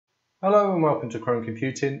Hello and welcome to Chrome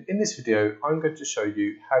Computing. In this video I'm going to show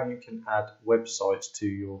you how you can add websites to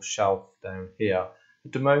your shelf down here.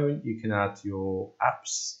 At the moment you can add your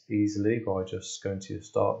apps easily by just going to your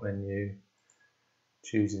start menu,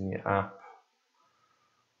 choosing your app,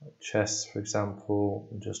 like chess for example,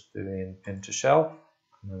 and just doing pin to shelf,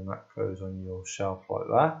 and then that goes on your shelf like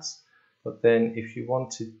that. But then if you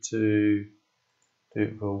wanted to do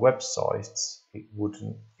it for a website, it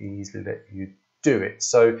wouldn't easily let you do it.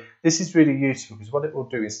 So this is really useful because what it will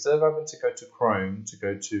do, instead of having to go to Chrome to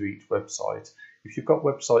go to each website, if you've got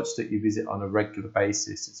websites that you visit on a regular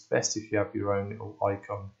basis, it's best if you have your own little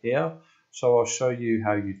icon here. So I'll show you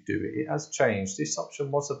how you do it. It has changed. This option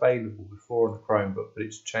was available before on the Chromebook, but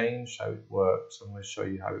it's changed how it works. I'm going to show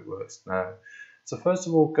you how it works now. So first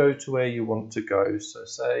of all, go to where you want to go. So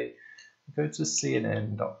say go to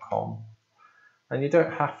cnn.com, and you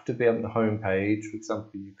don't have to be on the home page. For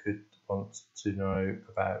example, you could want to know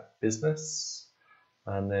about business,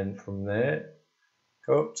 and then from there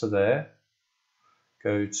go up to there,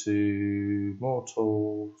 go to more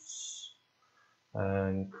tools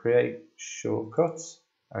and create shortcut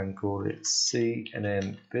and call it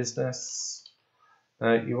CNN business.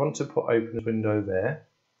 Now you want to put open a window there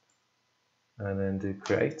and then do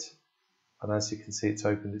create, and as you can see it's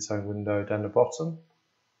opened its own window down the bottom.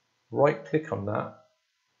 Right click on that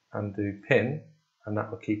and do pin, and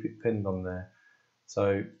that will keep it pinned on there.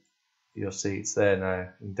 So you'll see it's there now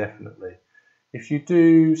indefinitely. If you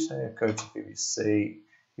do, say go to BBC,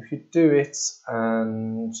 if you do it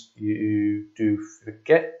and you do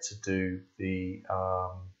forget to do the,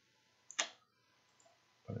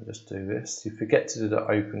 let me just do this, you forget to do the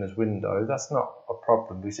open as window, that's not a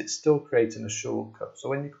problem because it's still creating a shortcut. So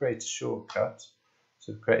when you create a shortcut,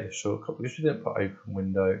 so we've created a shortcut, because we didn't put open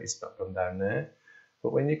window, it's not gone down there.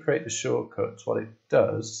 But when you create the shortcuts, what it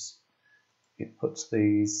does, it puts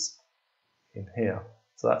these in here.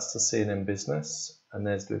 So that's the CNN business, and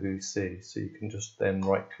there's the BBC. So you can just then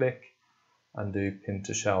right click and do pin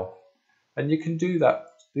to shelf. And you can do that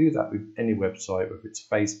with any website, whether it's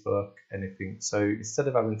Facebook, anything. So instead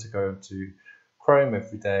of having to go to Chrome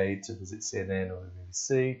every day to visit CNN or the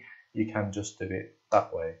BBC, you can just do it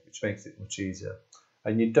that way, which makes it much easier.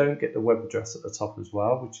 And you don't get the web address at the top as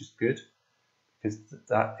well, which is good, because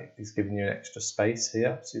that is giving you an extra space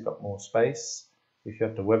here, so you've got more space. If you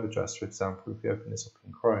have the web address, for example, if you open this up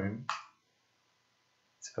in Chrome,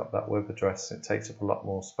 it's got that web address and it takes up a lot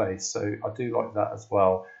more space. So I do like that as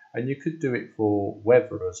well. And you could do it for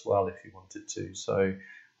weather as well if you wanted to. So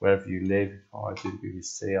wherever you live, if I do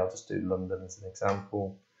BBC, I'll just do London as an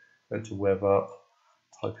example. Go to weather,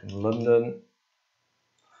 type in London,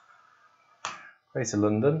 create a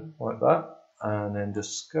London like that, and then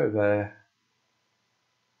just go there,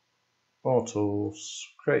 more tools,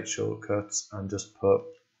 create shortcuts, and just put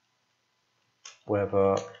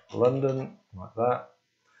weather London like that.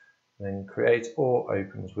 Then create or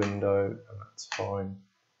open as window, and that's fine.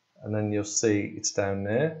 And then you'll see it's down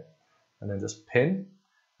there, and then just pin.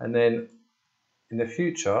 And then in the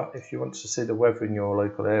future, if you want to see the weather in your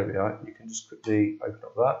local area, you can just quickly open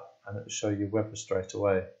up that and it'll show you weather straight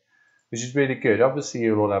away, which is really good. Obviously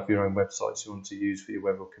you'll all have your own websites you want to use for your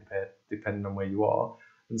weather depending on where you are.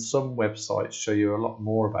 And some websites show you a lot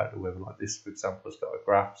more about the weather, like this for example has got a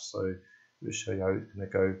graph, so it will show you how it's going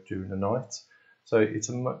to go during the night. So it's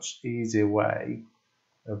a much easier way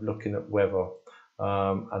of looking at weather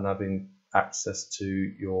and having access to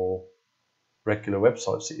your regular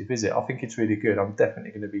websites that you visit. I think it's really good. I'm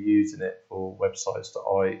definitely going to be using it for websites that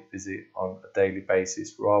I visit on a daily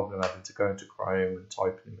basis rather than having to go into Chrome and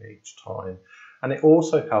typing them each time. And it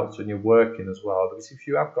also helps when you're working as well, because if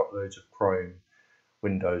you have got loads of Chrome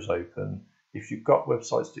windows open, if you've got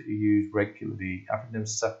websites that you use regularly, having them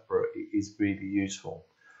separate is really useful.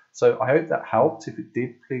 So I hope that helped. If it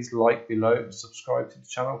did, please like below and subscribe to the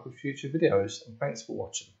channel for future videos, and thanks for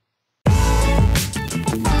watching.